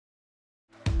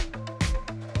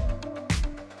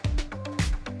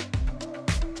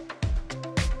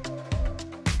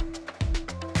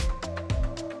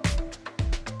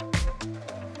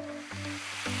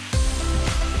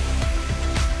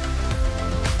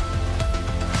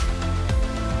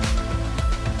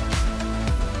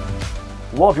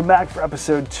Welcome back for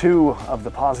episode 2 of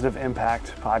the Positive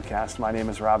Impact podcast. My name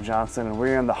is Rob Johnson, and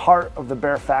we're in the heart of the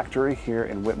Bear Factory here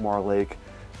in Whitmore Lake,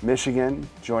 Michigan.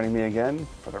 Joining me again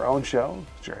for their own show,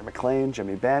 Jerry McLean,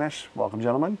 Jimmy Banish. Welcome,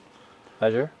 gentlemen.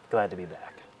 Pleasure. Glad to be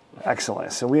back.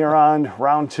 Excellent. So we are on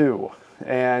round 2.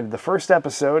 And the first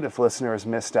episode, if listeners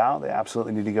missed out, they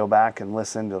absolutely need to go back and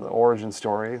listen to the origin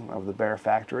story of the Bear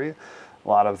Factory. A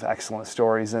lot of excellent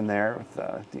stories in there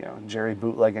with, Jerry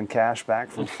bootlegging cash back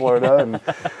from Florida and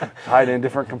hiding in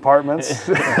different compartments.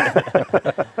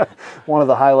 One of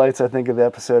the highlights, I think, of the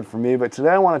episode for me. But today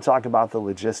I want to talk about the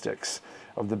logistics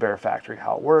of the Bear Factory,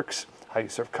 how it works, how you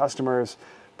serve customers,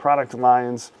 product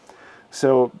lines.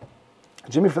 So,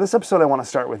 Jimmy, for this episode, I want to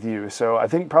start with you. So I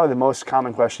think probably the most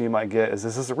common question you might get is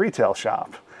this a retail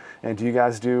shop? And do you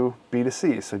guys do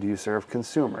B2C? So do you serve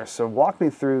consumers? So walk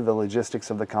me through the logistics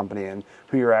of the company and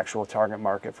who your actual target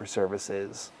market for service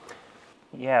is.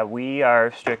 Yeah, we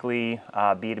are strictly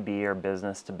B2B or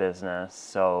business to business.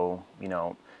 So,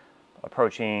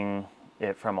 approaching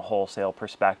it from a wholesale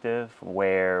perspective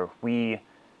where we,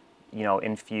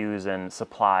 infuse and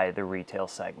supply the retail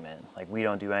segment. Like we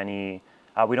don't do any,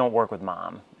 we don't work with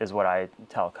mom is what I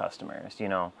tell customers,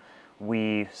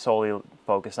 We solely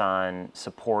focus on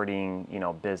supporting,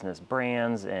 business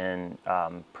brands and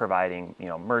providing,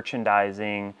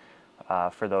 merchandising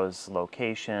for those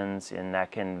locations, and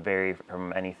that can vary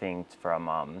from anything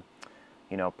from,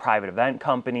 private event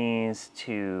companies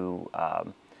to,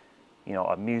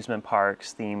 amusement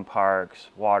parks, theme parks,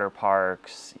 water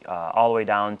parks, all the way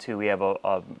down to we have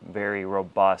a very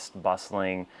robust,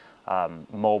 bustling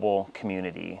mobile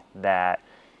community that.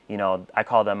 I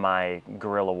call them my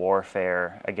guerrilla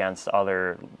warfare against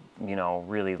other,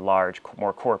 really large,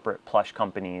 more corporate plush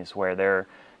companies where they're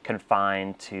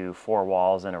confined to 4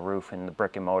 walls and a roof in the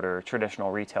brick and mortar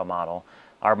traditional retail model.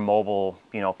 Our mobile,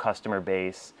 customer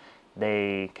base,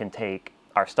 they can take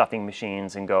our stuffing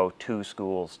machines and go to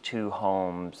schools, to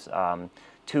homes,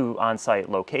 to on-site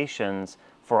locations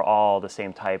for all the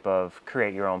same type of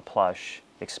create your own plush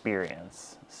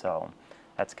experience. So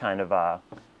that's kind of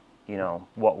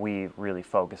what we really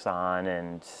focus on,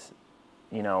 and,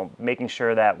 making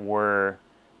sure that we're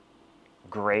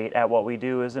great at what we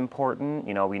do is important.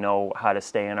 We know how to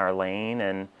stay in our lane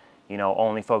and,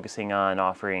 only focusing on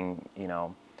offering,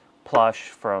 plush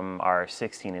from our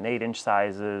 16 and 8 inch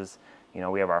sizes.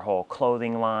 We have our whole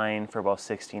clothing line for both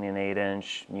 16 and 8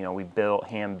 inch. We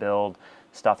hand build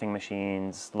stuffing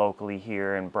machines locally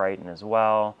here in Brighton as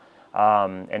well.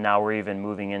 And now we're even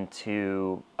moving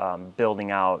into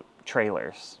building out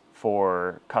trailers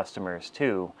for customers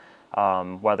too,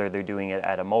 whether they're doing it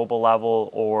at a mobile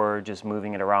level or just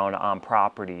moving it around on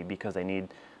property because they need,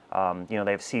 they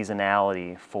have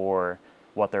seasonality for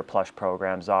what their plush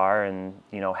programs are, and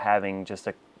having just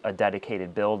a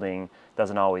dedicated building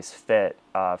doesn't always fit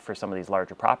for some of these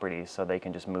larger properties, so they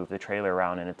can just move the trailer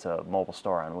around and it's a mobile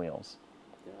store on wheels.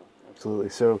 Absolutely.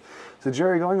 So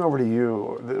Jerry, going over to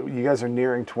you, you guys are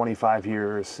nearing 25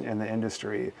 years in the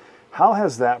industry. How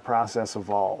has that process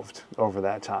evolved over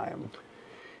that time?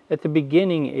 At the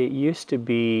beginning, it used to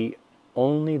be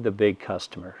only the big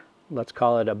customer. Let's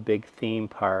call it a big theme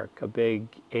park, a big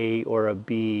A or a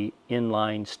B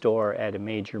inline store at a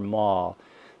major mall.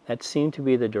 That seemed to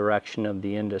be the direction of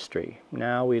the industry.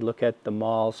 Now we look at the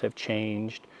malls have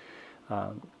changed.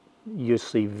 You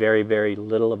see very, very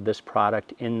little of this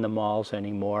product in the malls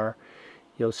anymore.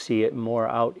 You'll see it more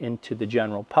out into the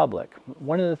general public.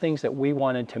 One of the things that we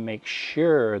wanted to make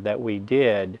sure that we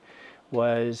did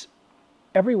was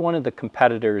every one of the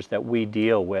competitors that we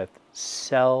deal with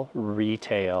sell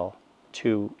retail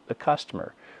to the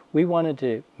customer. We wanted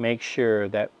to make sure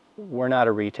that we're not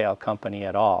a retail company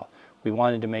at all. We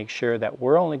wanted to make sure that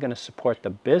we're only going to support the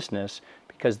business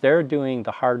because they're doing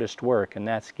the hardest work, and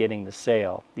that's getting the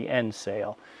sale, the end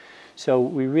sale. So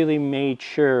we really made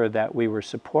sure that we were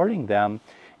supporting them,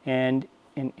 and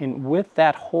with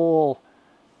that whole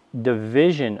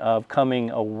division of coming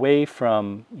away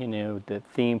from the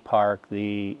theme park,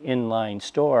 the inline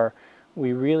store,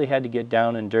 we really had to get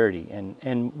down and dirty.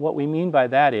 And what we mean by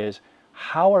that is,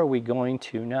 how are we going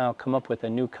to now come up with a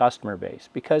new customer base?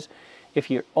 Because if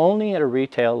you're only at a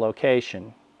retail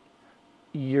location,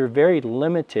 you're very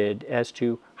limited as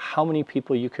to how many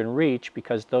people you can reach,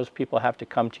 because those people have to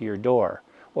come to your door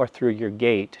or through your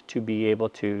gate to be able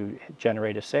to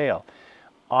generate a sale.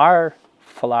 Our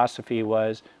philosophy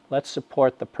was, let's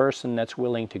support the person that's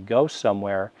willing to go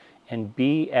somewhere and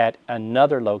be at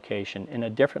another location, in a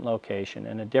different location,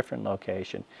 in a different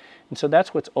location. And so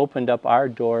that's what's opened up our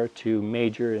door to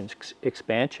major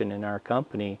expansion in our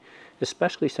company,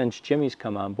 especially since Jimmy's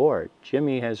come on board.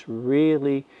 Jimmy has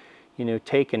really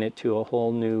taken it to a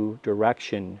whole new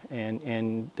direction,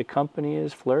 and the company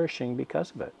is flourishing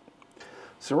because of it.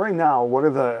 So right now, what are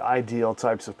the ideal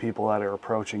types of people that are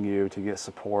approaching you to get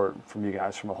support from you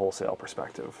guys from a wholesale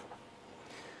perspective?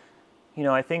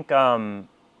 I think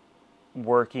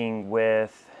working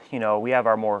with, we have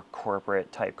our more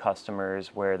corporate type customers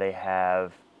where they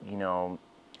have,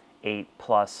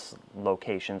 8+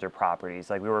 locations or properties.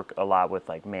 Like we work a lot with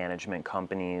like management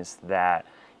companies that,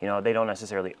 they don't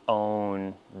necessarily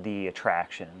own the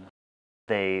attraction.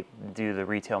 They do the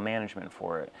retail management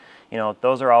for it.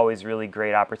 Those are always really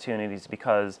great opportunities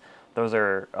because those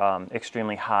are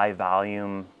extremely high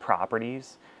volume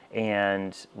properties.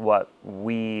 And what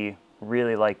we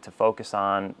really like to focus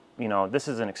on, this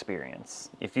is an experience.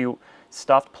 If you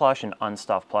stuffed plush and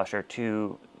unstuffed plush are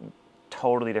two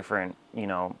totally different,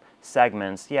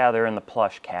 segments. Yeah, they're in the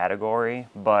plush category,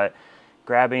 but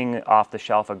grabbing off the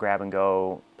shelf a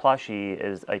grab-and-go plushie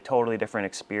is a totally different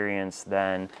experience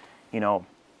than,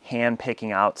 hand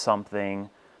picking out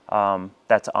something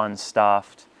that's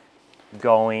unstuffed,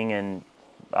 going and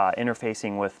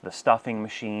interfacing with the stuffing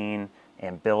machine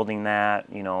and building that,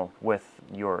 with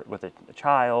a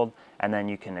child, and then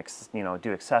you can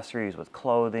do accessories with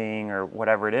clothing or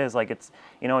whatever it is. Like it's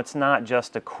not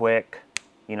just a quick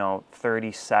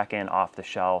 30-second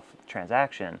off-the-shelf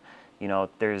transaction.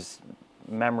 There's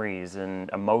memories and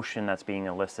emotion that's being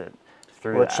elicited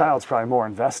through Well, the that. child's probably more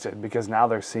invested because now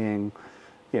they're seeing,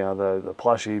 the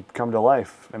plushie come to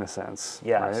life in a sense.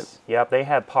 Yes. Right? Yep. They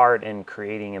had part in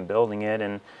creating and building it,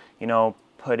 and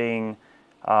putting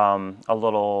a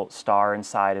little star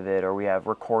inside of it, or we have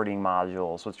recording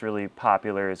modules. What's really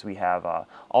popular is we have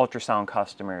ultrasound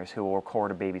customers who will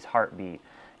record a baby's heartbeat,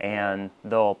 and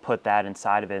they'll put that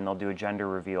inside of it, and they'll do a gender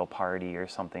reveal party or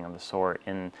something of the sort.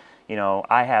 And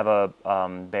I have a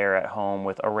bear at home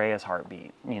with Araya's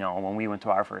heartbeat, when we went to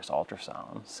our first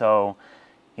ultrasound. So,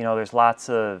 there's lots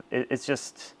of, it's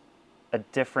just a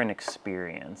different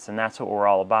experience, and that's what we're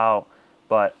all about.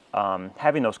 But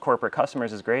having those corporate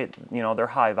customers is great. They're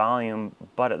high volume,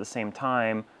 but at the same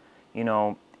time,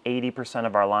 80%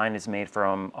 of our line is made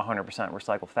from 100%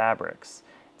 recycled fabrics.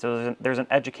 So there's an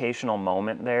educational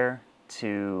moment there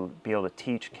to be able to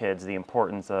teach kids the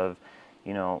importance of,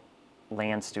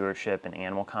 land stewardship and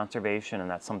animal conservation, and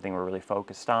that's something we're really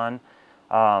focused on.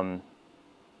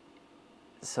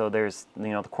 So there's,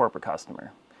 the corporate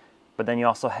customer. But then you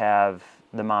also have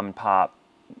the mom and pop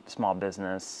small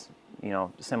business,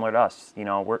 similar to us.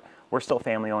 We're still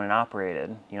family owned and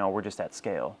operated. We're just at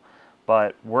scale.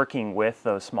 But working with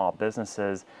those small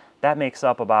businesses, that makes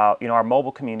up about, our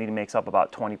mobile community makes up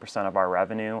about 20% of our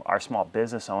revenue. Our small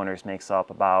business owners makes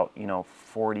up about,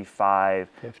 45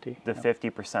 50, to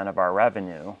 50% of our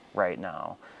revenue right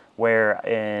now. Where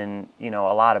in, a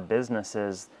lot of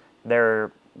businesses,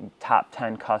 their top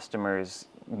 10 customers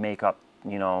make up,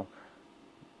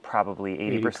 probably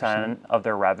 80% of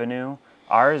their revenue.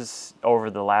 Ours, over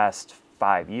the last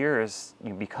 5 years,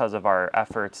 because of our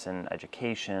efforts in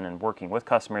education and working with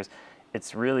customers,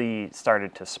 it's really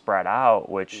started to spread out,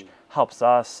 which helps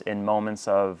us in moments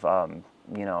of,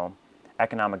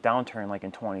 economic downturn, like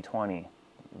in 2020,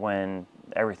 when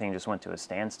everything just went to a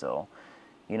standstill.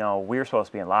 We were supposed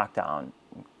to be in lockdown.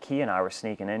 Key and I were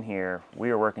sneaking in here. We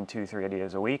were working 2-3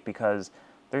 days a week because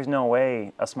there's no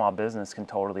way a small business can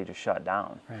totally just shut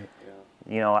down. Right.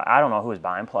 I don't know who was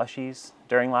buying plushies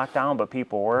during lockdown, but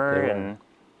people were, and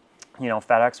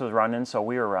FedEx was running, so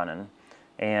we were running,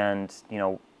 and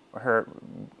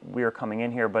we were coming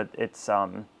in here. But it's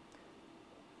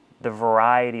the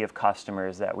variety of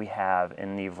customers that we have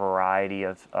and the variety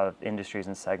of industries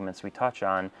and segments we touch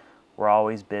on. We're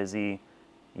always busy.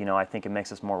 I think it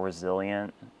makes us more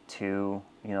resilient to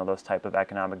those type of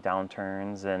economic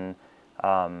downturns, and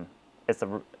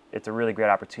it's a really great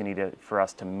opportunity for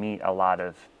us to meet a lot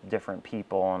of different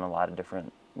people and a lot of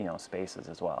different spaces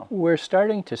as well. We're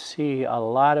starting to see a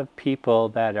lot of people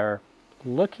that are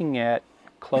looking at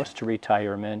close to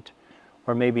retirement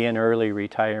or maybe an early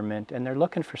retirement, and they're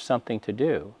looking for something to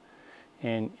do.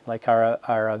 And like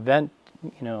our event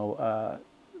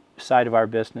side of our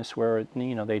business, where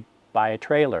they buy a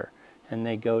trailer and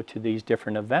they go to these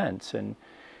different events, and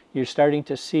you're starting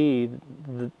to see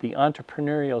the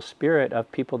entrepreneurial spirit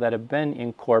of people that have been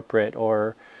in corporate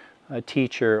or a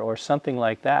teacher or something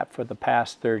like that for the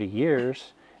past 30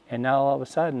 years, and now all of a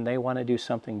sudden they want to do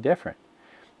something different.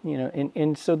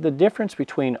 And so the difference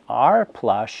between our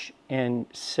plush and,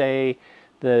 say,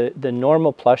 the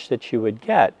normal plush that you would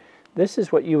get, this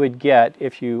is what you would get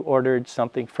if you ordered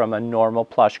something from a normal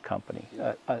plush company.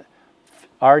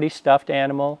 Already stuffed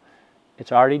animal,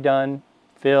 it's already done,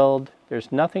 filled,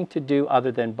 there's nothing to do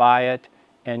other than buy it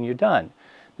and you're done.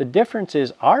 The difference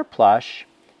is our plush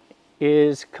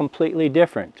is completely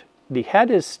different. The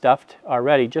head is stuffed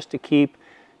already just to keep,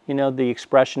 you know, the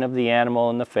expression of the animal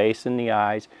in the face and the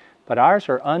eyes, but ours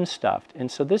are unstuffed. And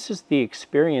so this is the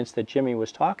experience that Jimmy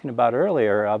was talking about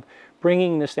earlier of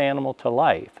bringing this animal to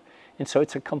life. And so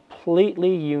it's a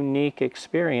completely unique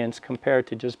experience compared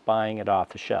to just buying it off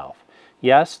the shelf.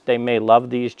 Yes, they may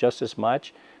love these just as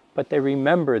much, but they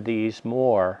remember these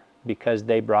more because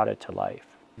they brought it to life.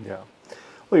 Yeah.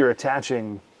 Well, you're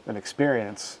attaching an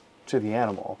experience to the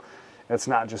animal. It's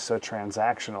not just so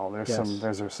transactional.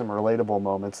 There's some relatable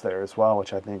moments there as well,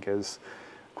 which I think is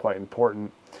quite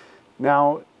important.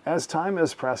 Now, as time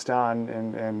has pressed on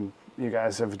and you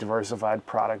guys have diversified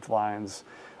product lines,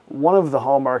 one of the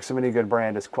hallmarks of any good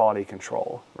brand is quality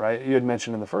control, right? You had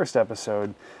mentioned in the first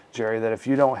episode, Jerry, that if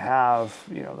you don't have,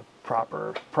 you know, the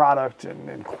proper product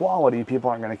and quality, people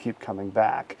aren't going to keep coming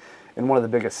back. And one of the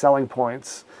biggest selling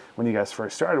points when you guys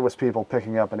first started was people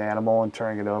picking up an animal and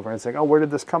turning it over and saying, "Oh, where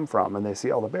did this come from?" And they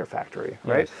see, "Oh, the Bear Factory,"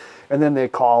 right? Yes. And then they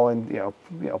call and you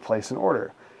know place an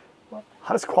order.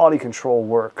 How does quality control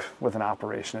work with an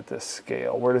operation at this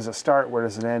scale? Where does it start? Where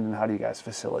does it end? And how do you guys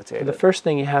facilitate The it? first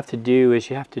thing you have to do is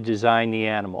you have to design the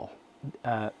animal.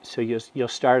 So you'll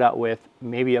start out with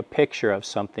maybe a picture of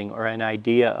something or an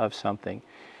idea of something.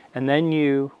 And then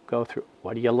you go through,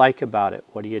 what do you like about it?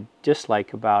 What do you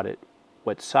dislike about it?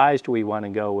 What size do we want to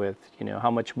go with? You know,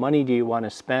 how much money do you want to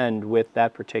spend with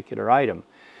that particular item?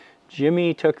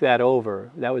 Jimmy took that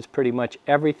over. That was pretty much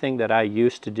everything that I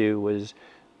used to do was,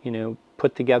 you know,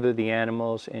 put together the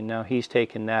animals, and now he's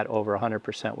taken that over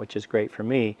 100%, which is great for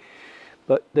me.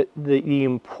 But the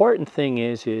important thing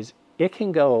is it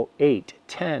can go 8,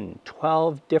 10,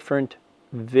 12 different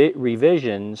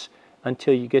revisions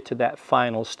until you get to that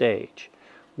final stage.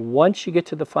 Once you get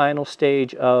to the final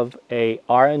stage of a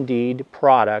R&D'd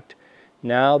product,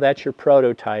 now that's your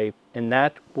prototype, and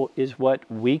that is what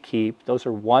we keep. Those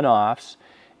are one-offs,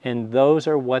 and those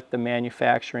are what the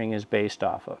manufacturing is based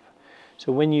off of.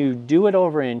 So when you do it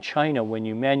over in China, when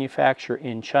you manufacture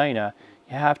in China,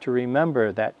 you have to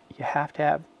remember that you have to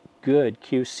have good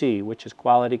QC, which is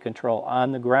quality control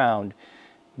on the ground,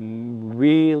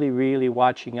 really, really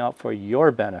watching out for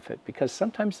your benefit, because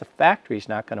sometimes the factory's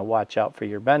not going to watch out for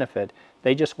your benefit.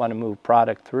 They just want to move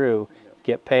product through,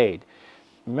 get paid.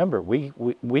 Remember,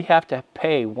 we have to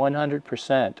pay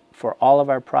 100% for all of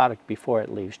our product before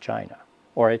it leaves China,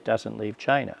 or it doesn't leave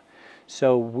China.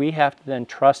 So we have to then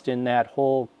trust in that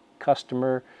whole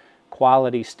customer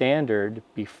quality standard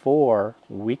before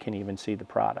we can even see the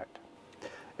product.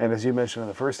 And as you mentioned in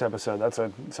the first episode, that's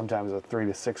sometimes a 3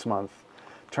 to 6 month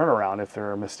turnaround if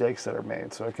there are mistakes that are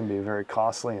made. So it can be very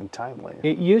costly and timely.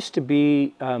 It used to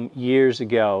be years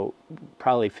ago,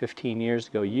 probably 15 years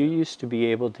ago, you used to be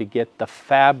able to get the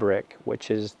fabric,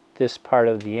 which is this part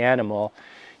of the animal,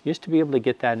 you used to be able to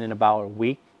get that in about a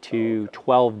week to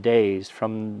 12 days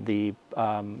from the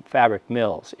fabric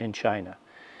mills in China.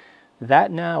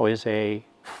 That now is a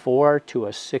 4 to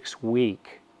a 6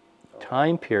 week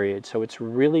time period, so it's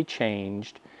really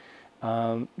changed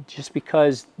just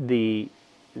because the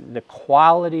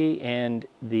quality and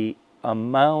the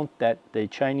amount that the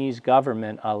Chinese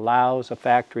government allows a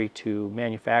factory to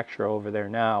manufacture over there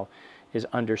now is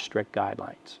under strict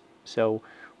guidelines. So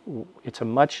it's a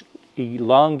much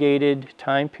elongated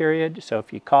time period. So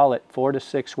if you call it 4 to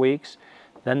 6 weeks,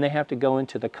 then they have to go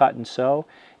into the cut and sew.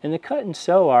 And the cut and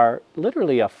sew are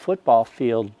literally a football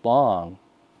field long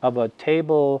of a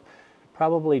table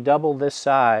probably double this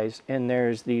size, and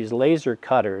there's these laser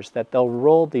cutters that they'll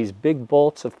roll these big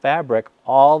bolts of fabric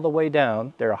all the way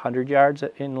down. They're 100 yards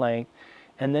in length,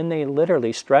 and then they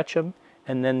literally stretch them,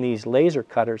 and then these laser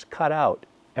cutters cut out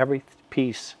every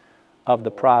piece of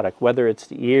the product, whether it's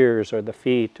the ears or the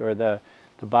feet or the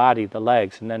body, the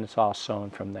legs, and then it's all sewn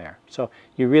from there. So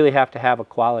you really have to have a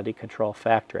quality control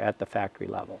factor at the factory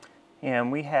level.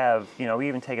 And we have, you know, we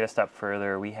even take it a step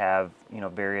further. We have, you know,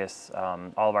 various,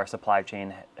 all of our supply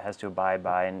chain has to abide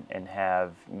by and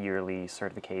have yearly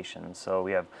certifications. So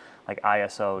we have like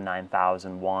ISO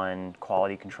 9001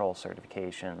 quality control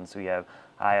certifications. We have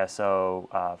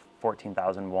ISO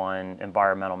 14001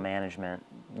 environmental management,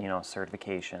 you know,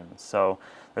 certifications. So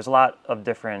there's a lot of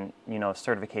different, you know,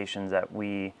 certifications that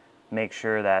we make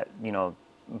sure that, you know,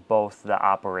 both the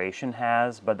operation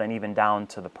has, but then even down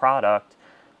to the product.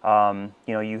 You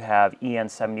know, you have EN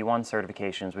 71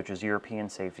 certifications, which is European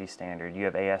safety standard. You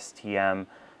have ASTM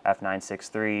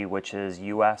F963, which is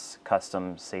US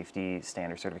custom safety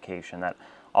standard certification that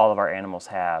all of our animals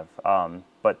have.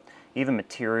 But even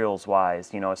materials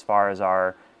wise, you know, as far as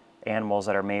our animals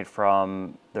that are made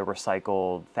from the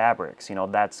recycled fabrics. You know,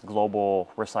 that's Global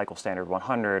Recycle Standard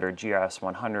 100 or GRS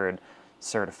 100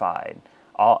 certified.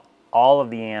 All of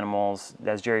the animals,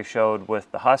 as Jerry showed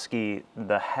with the husky,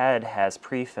 the head has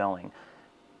pre-filling.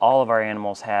 All of our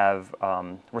animals have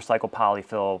recycled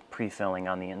polyfill pre-filling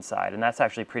on the inside, and that's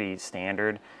actually pretty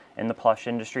standard in the plush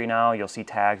industry now. You'll see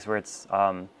tags where it's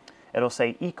it'll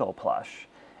say eco plush,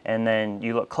 and then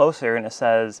you look closer and it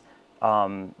says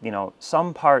you know,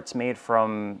 some parts made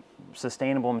from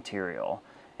sustainable material,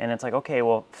 and it's like, okay,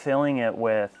 well, filling it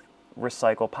with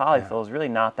recycled polyfill is really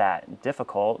not that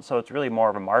difficult, so it's really more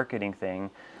of a marketing thing.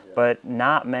 But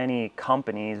not many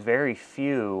companies, very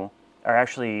few, are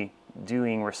actually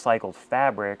doing recycled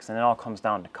fabrics, and it all comes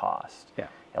down to cost. Yeah.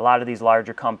 A lot of these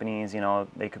larger companies, you know,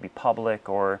 they could be public,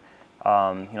 or you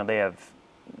know, they have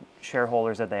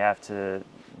shareholders that they have to,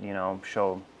 you know,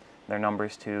 show their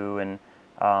numbers to, and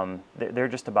they're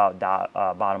just about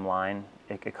bottom line.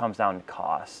 It comes down to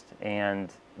cost and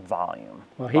volume.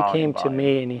 Well, he came to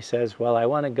me and he says, well, I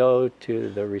want to go to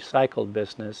the recycled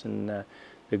business and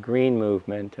the green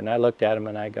movement. And I looked at him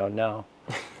and I go, no,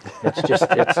 it's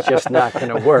just not going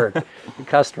to work. The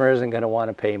customer isn't going to want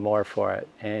to pay more for it.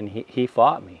 And he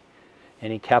fought me,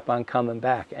 and he kept on coming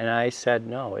back. And I said,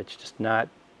 no, it's just not,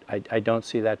 I don't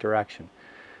see that direction.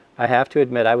 I have to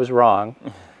admit I was wrong.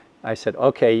 I said,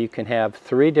 okay, you can have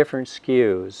 3 different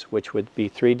SKUs, which would be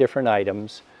 3 different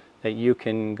items, that you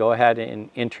can go ahead and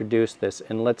introduce this,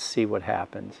 and let's see what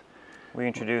happens. We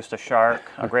introduced a shark,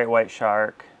 a great white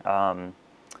shark, a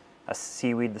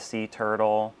seaweed the sea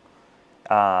turtle,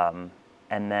 and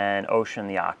then Ocean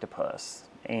the octopus.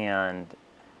 And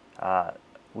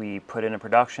we put it in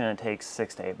production. It takes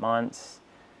 6 to 8 months.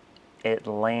 It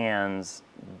lands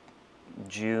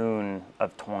June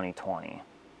of 2020.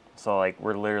 So like,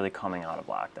 we're literally coming out of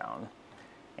lockdown.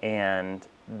 And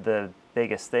the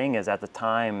biggest thing is, at the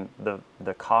time,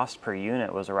 the cost per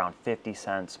unit was around 50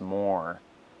 cents more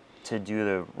to do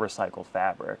the recycled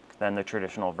fabric than the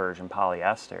traditional virgin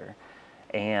polyester.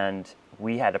 And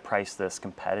we had to price this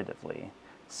competitively.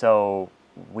 So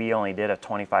we only did a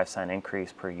 25-cent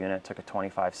increase per unit, took a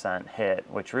 25-cent hit,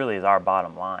 which really is our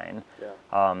bottom line.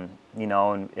 Yeah. You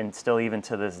know, and still, even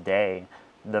to this day,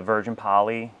 the virgin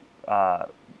poly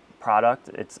product,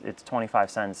 it's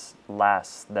 25 cents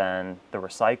less than the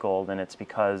recycled, and it's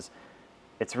because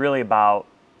it's really about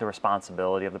the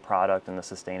responsibility of the product and the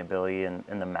sustainability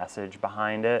and the message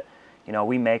behind it. You know,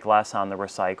 we make less on the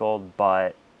recycled,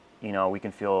 but you know, we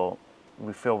feel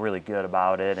really good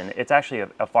about it, and it's actually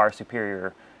a far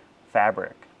superior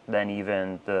fabric than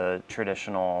even the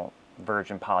traditional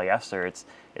virgin polyester.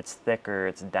 It's thicker,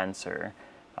 it's denser.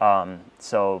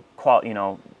 So you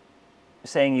know,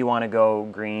 saying you want to go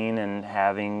green and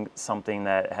having something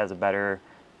that has a better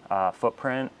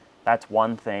footprint, that's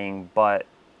one thing, but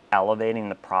elevating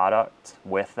the product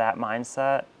with that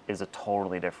mindset is a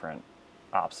totally different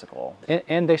obstacle.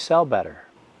 And they sell better.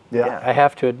 Yeah. I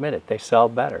have to admit it, they sell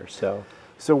better. So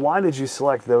why did you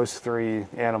select those 3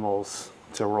 animals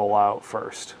to roll out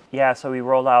first? Yeah, so we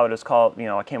rolled out, it's called, you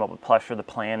know, I came up with Plush for the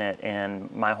Planet,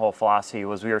 and my whole philosophy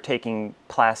was we were taking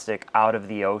plastic out of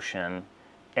the ocean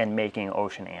and making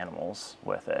ocean animals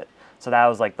with it. So that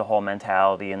was like the whole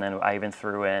mentality. And then I even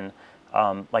threw in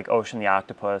like Ocean the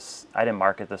octopus. I didn't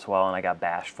market this well and I got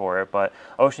bashed for it, but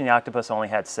Ocean the octopus only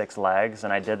had 6 legs,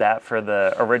 and I did that for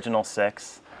the original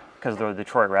 6 because the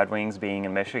Detroit Red Wings being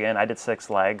in Michigan. I did 6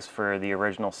 legs for the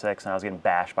original 6, and I was getting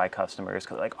bashed by customers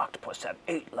because like, octopus have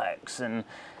 8 legs, and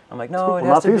I'm like, no, it has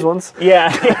not these ones.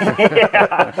 Yeah.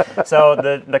 Yeah. So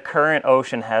the current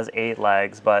Ocean has 8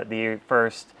 legs, but the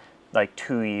first like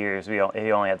 2 years he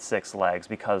only had 6 legs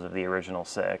because of the original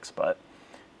 6. But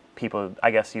people,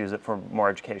 I guess, use it for more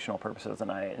educational purposes than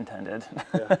I intended.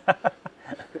 Yeah.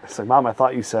 It's like, Mom, I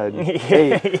thought you said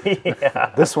 8.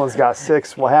 Yeah. This one's got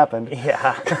 6. What happened?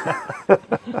 Yeah.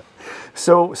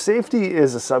 So safety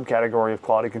is a subcategory of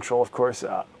quality control, of course.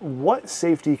 What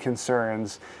safety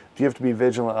concerns do you have to be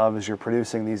vigilant of as you're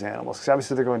producing these animals? Because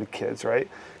obviously they're going to kids, right?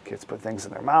 Kids put things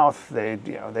in their mouth.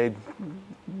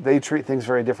 They treat things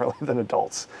very differently than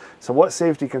adults. So what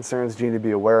safety concerns do you need to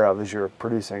be aware of as you're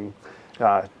producing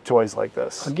toys like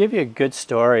this? I'll give you a good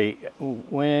story.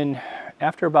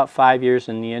 After about 5 years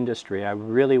in the industry, I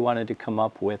really wanted to come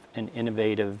up with an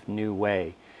innovative new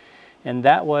way. And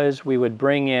that was, we would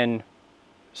bring in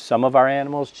some of our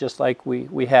animals just like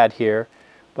we had here,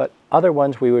 but other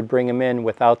ones we would bring them in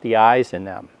without the eyes in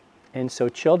them. And so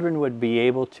children would be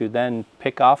able to then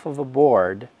pick off of a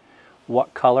board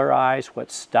what color eyes,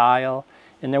 what style,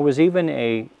 and there was even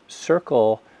a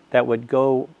circle that would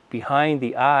go behind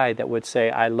the eye that would say,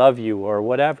 I love you, or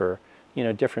whatever,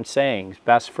 different sayings,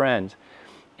 best friends.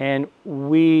 And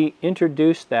we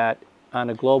introduced that on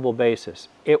a global basis.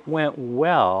 It went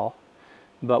well,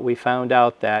 but we found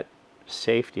out that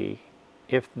safety,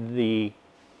 if the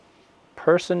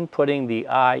person putting the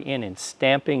eye in and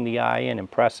stamping the eye in and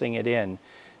pressing it in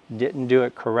didn't do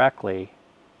it correctly,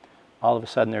 all of a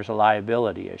sudden there's a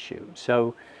liability issue.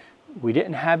 So we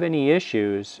didn't have any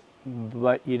issues,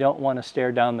 but you don't want to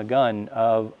stare down the gun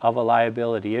of a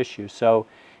liability issue. So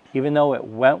even though it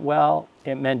went well,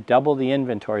 it meant double the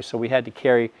inventory. So we had to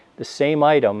carry the same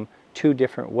item 2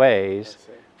 different ways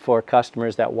for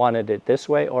customers that wanted it this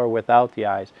way or without the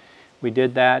eyes. We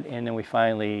did that, and then we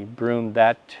finally broomed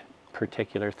that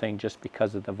particular thing just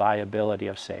because of the viability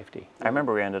of safety. I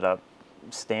remember we ended up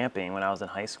stamping when I was in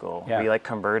high school. Yeah. We like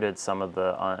converted some of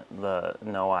the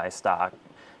no eye stock,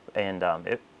 and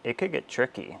it could get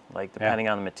tricky, like depending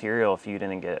on the material if you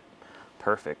didn't get it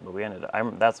perfect. But we ended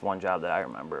up, that's one job that I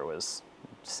remember was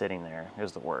sitting there. It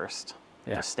was the worst.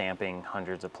 Yeah. Just stamping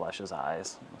hundreds of plush's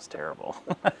eyes. It was terrible.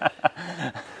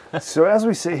 So as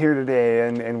we sit here today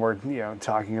and we're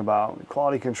talking about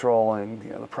quality control and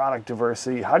the product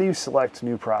diversity, how do you select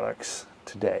new products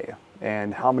today?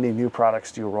 And how many new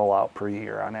products do you roll out per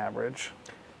year on average?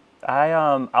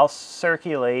 I'll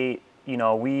circulate. We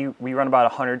run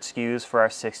about 100 SKUs for our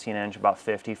 16-inch, about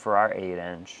 50 for our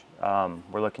 8-inch.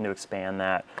 We're looking to expand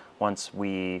that once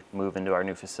we move into our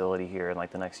new facility here in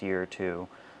like the next year or 2.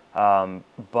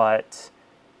 But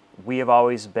we have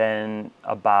always been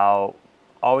about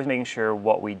making sure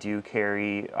what we do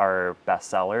carry are best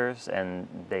sellers and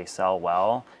they sell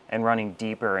well, and running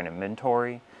deeper in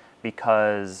inventory,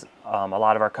 because a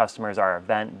lot of our customers are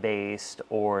event-based,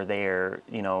 or they're,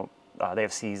 they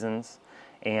have seasons,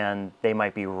 and they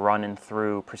might be running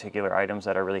through particular items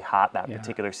that are really hot that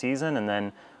particular season, and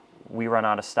then we run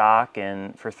out of stock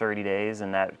and for 30 days,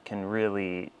 and that can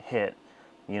really hit,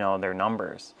 their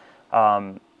numbers.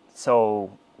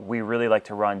 So we really like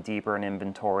to run deeper in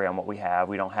inventory on what we have.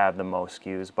 We don't have the most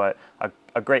SKUs, but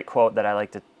a great quote that I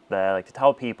like to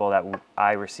tell people that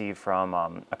I received from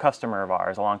a customer of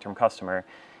ours, a long-term customer.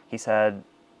 He said,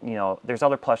 there's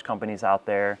other plush companies out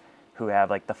there who have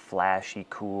like the flashy,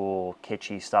 cool,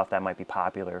 kitschy stuff that might be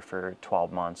popular for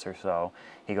 12 months or so.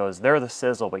 He goes, they're the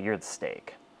sizzle, but you're the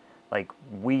steak. Like,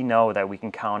 we know that we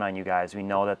can count on you guys. We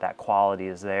know that quality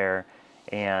is there,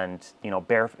 and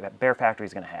Bear Factory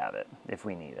is going to have it if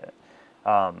we need it.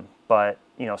 But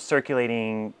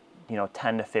circulating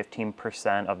 10 to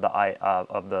 15%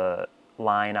 of the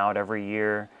line out every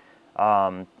year,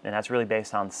 and that's really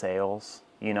based on sales.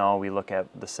 We look at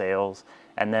the sales,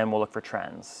 and then we'll look for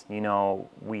trends.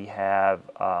 We have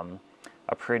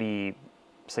a pretty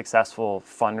successful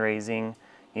fundraising,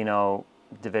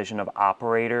 division of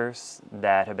operators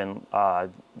that have been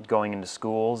going into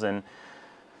schools, and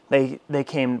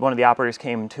one of the operators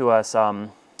came to us,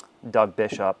 Doug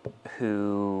Bishop,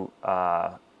 who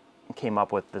came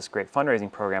up with this great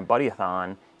fundraising program,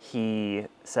 Buddyathon. He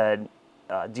said,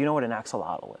 do you know what an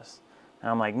axolotl is? And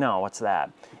I'm like, no, what's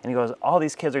that? And he goes, all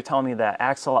these kids are telling me that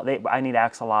I need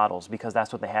axolotls because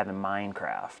that's what they have in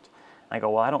Minecraft. And I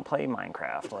go, well, I don't play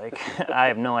Minecraft. Like, I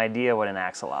have no idea what an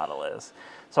axolotl is.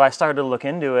 So I started to look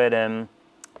into it, and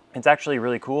it's actually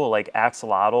really cool. Like,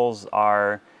 axolotls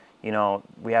are,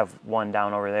 we have one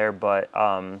down over there, but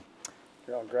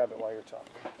Here, I'll grab it while you're talking.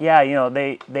 yeah,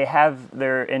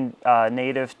 they're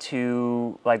native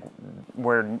to like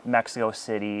where Mexico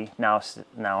City now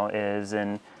is,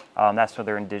 and that's where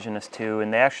they're indigenous to.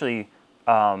 And they actually,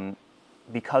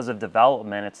 because of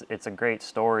development, it's a great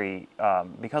story.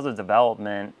 Because of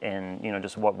development and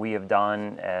just what we have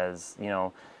done as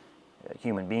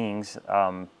human beings,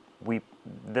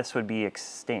 this would be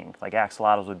extinct. Like,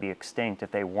 axolotls would be extinct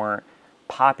if they weren't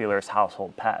popular as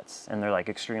household pets, and they're like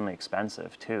extremely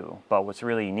expensive too. But what's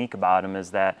really unique about them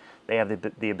is that they have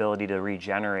the ability to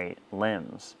regenerate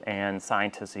limbs, and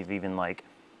scientists have even like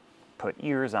put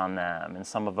ears on them, and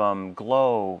some of them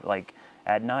glow like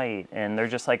at night, and they're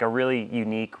just like a really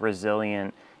unique,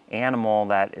 resilient animal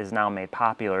that is now made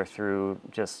popular through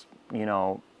just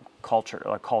culture,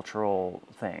 a cultural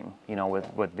thing,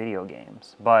 with video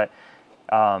games. But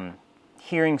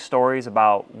hearing stories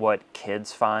about what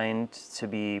kids find to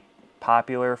be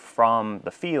popular from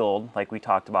the field, like we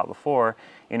talked about before,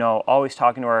 always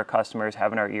talking to our customers,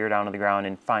 having our ear down to the ground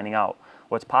and finding out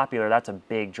what's popular, that's a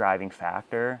big driving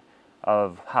factor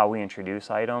of how we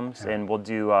introduce items. And we'll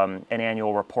do an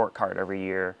annual report card every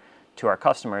year to our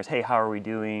customers. Hey, how are we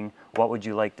doing? What would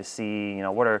you like to see?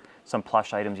 What are some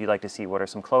plush items you'd like to see? What are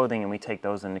some clothing? And we take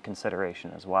those into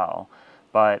consideration as well.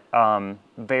 But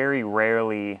very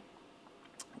rarely,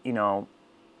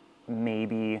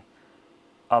 maybe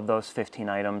of those 15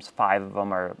 items, 5 of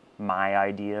them are my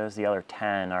ideas. The other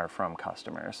 10 are from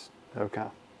customers. Okay,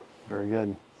 very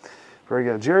good. Very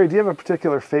good. Jerry, do you have a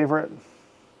particular favorite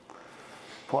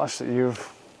plush that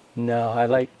you've... No, I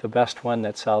like the best one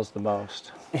that sells the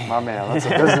most. My man,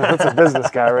 that's a business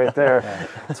guy right there.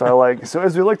 Yeah. So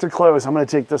as we look to close, I'm going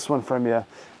to take this one from you,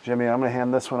 Jimmy. I'm going to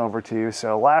hand this one over to you.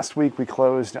 So last week we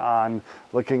closed on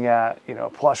looking at,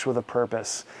 plush with a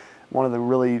purpose. One of the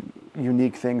really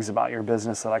unique things about your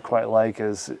business that I quite like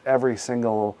is every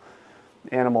single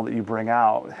animal that you bring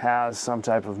out has some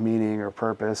type of meaning or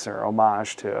purpose or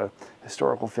homage to a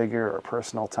historical figure or a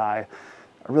personal tie.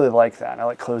 I really like that. I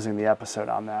like closing the episode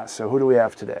on that. So who do we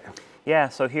have today? Yeah,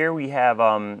 so here we have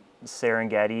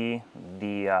Serengeti,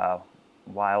 the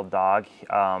wild dog,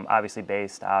 obviously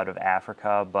based out of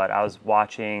Africa, but I was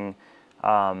watching,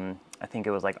 I think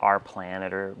it was like Our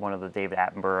Planet or one of the David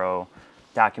Attenborough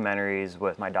documentaries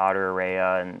with my daughter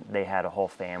Araya, and they had a whole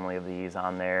family of these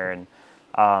on there.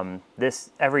 And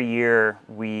every year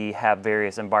we have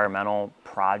various environmental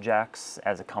projects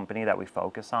as a company that we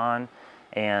focus on.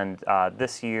 And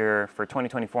this year, for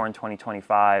 2024 and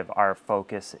 2025, our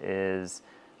focus is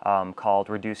called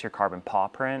Reduce Your Carbon Paw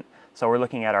Print. So we're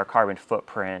looking at our carbon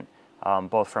footprint,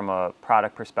 both from a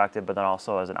product perspective, but then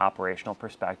also as an operational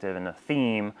perspective. And the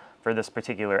theme for this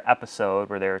particular episode,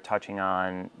 where they were touching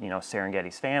on,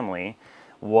 Serengeti's family,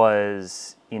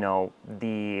 was,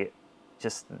 the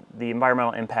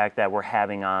environmental impact that we're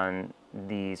having on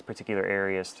these particular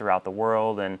areas throughout the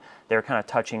world, and they're kind of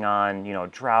touching on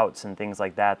droughts and things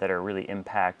like that that are really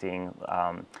impacting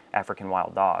African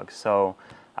wild dogs. So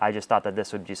I just thought that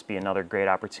this would just be another great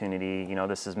opportunity.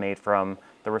 This is made from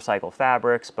the recycled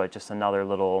fabrics, but just another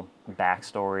little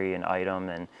backstory and item.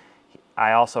 And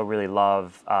I also really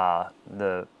love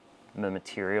the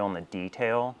material and the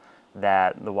detail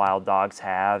that the wild dogs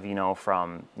have,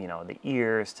 from, the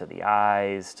ears to the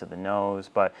eyes to the nose,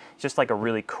 but it's just like a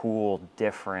really cool,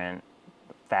 different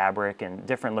fabric and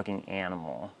different looking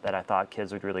animal that I thought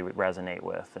kids would really resonate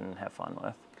with and have fun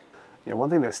with. One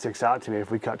thing that sticks out to me, if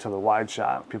we cut to the wide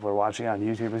shot, people are watching on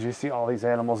YouTube, is you see all these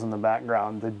animals in the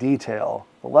background. The detail,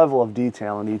 the level of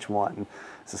detail in each one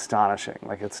is astonishing.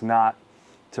 Like, it's not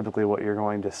typically what you're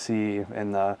going to see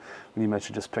in when you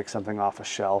mentioned just pick something off a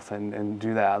shelf and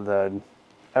do that.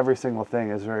 Every single thing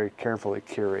is very carefully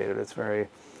curated. It's very,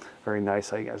 very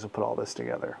nice how you guys have put all this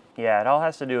together. Yeah, it all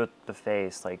has to do with the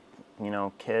face. Like,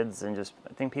 kids and just,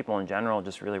 I think people in general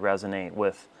just really resonate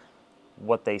with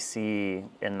what they see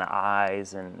in the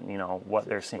eyes and, what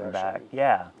they're seeing back.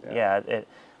 Yeah.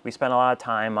 We spend a lot of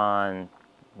time on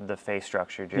the face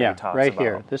structure Jerry talks about. Right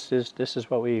here. This is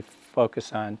what we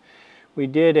focus on. We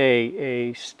did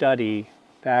a study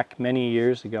back many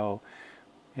years ago,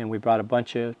 and we brought a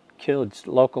bunch of kids,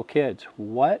 local kids.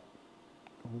 Why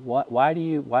do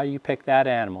you pick that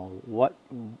animal? What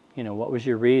was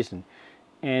your reason?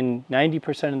 And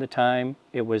 90% of the time,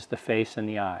 it was the face and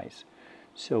the eyes.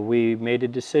 So we made a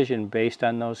decision based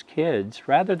on those kids,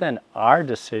 rather than our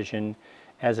decision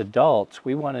as adults.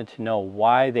 We wanted to know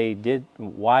why they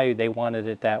wanted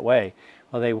it that way.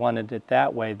 Well, they wanted it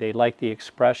that way. They liked the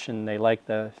expression. They liked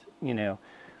the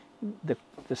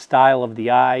style of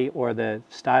the eye or the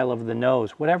style of the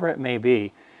nose, whatever it may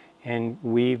be. And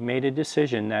we've made a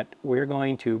decision that we're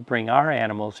going to bring our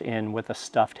animals in with a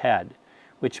stuffed head,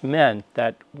 which meant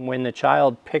that when the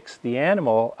child picks the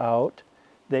animal out,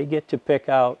 they get to pick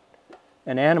out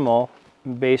an animal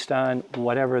based on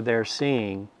whatever they're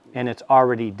seeing, and it's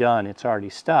already done. It's already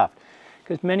stuffed.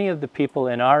 Because many of the people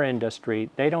in our industry,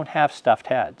 they don't have stuffed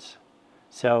heads.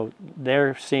 So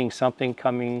they're seeing something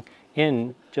coming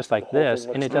in just like this,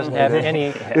 and it doesn't have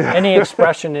any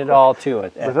expression at all to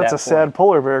it. That's a sad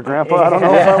polar bear, Grandpa. I don't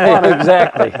know if I want it.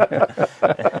 Exactly.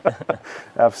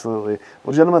 Absolutely.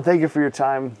 Well, gentlemen, thank you for your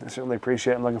time. I certainly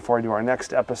appreciate it. I'm looking forward to our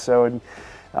next episode.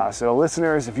 So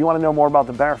listeners, if you want to know more about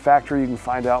the Bear Factory, you can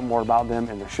find out more about them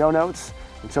in the show notes.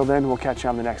 Until then, we'll catch you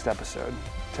on the next episode.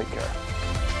 Take care.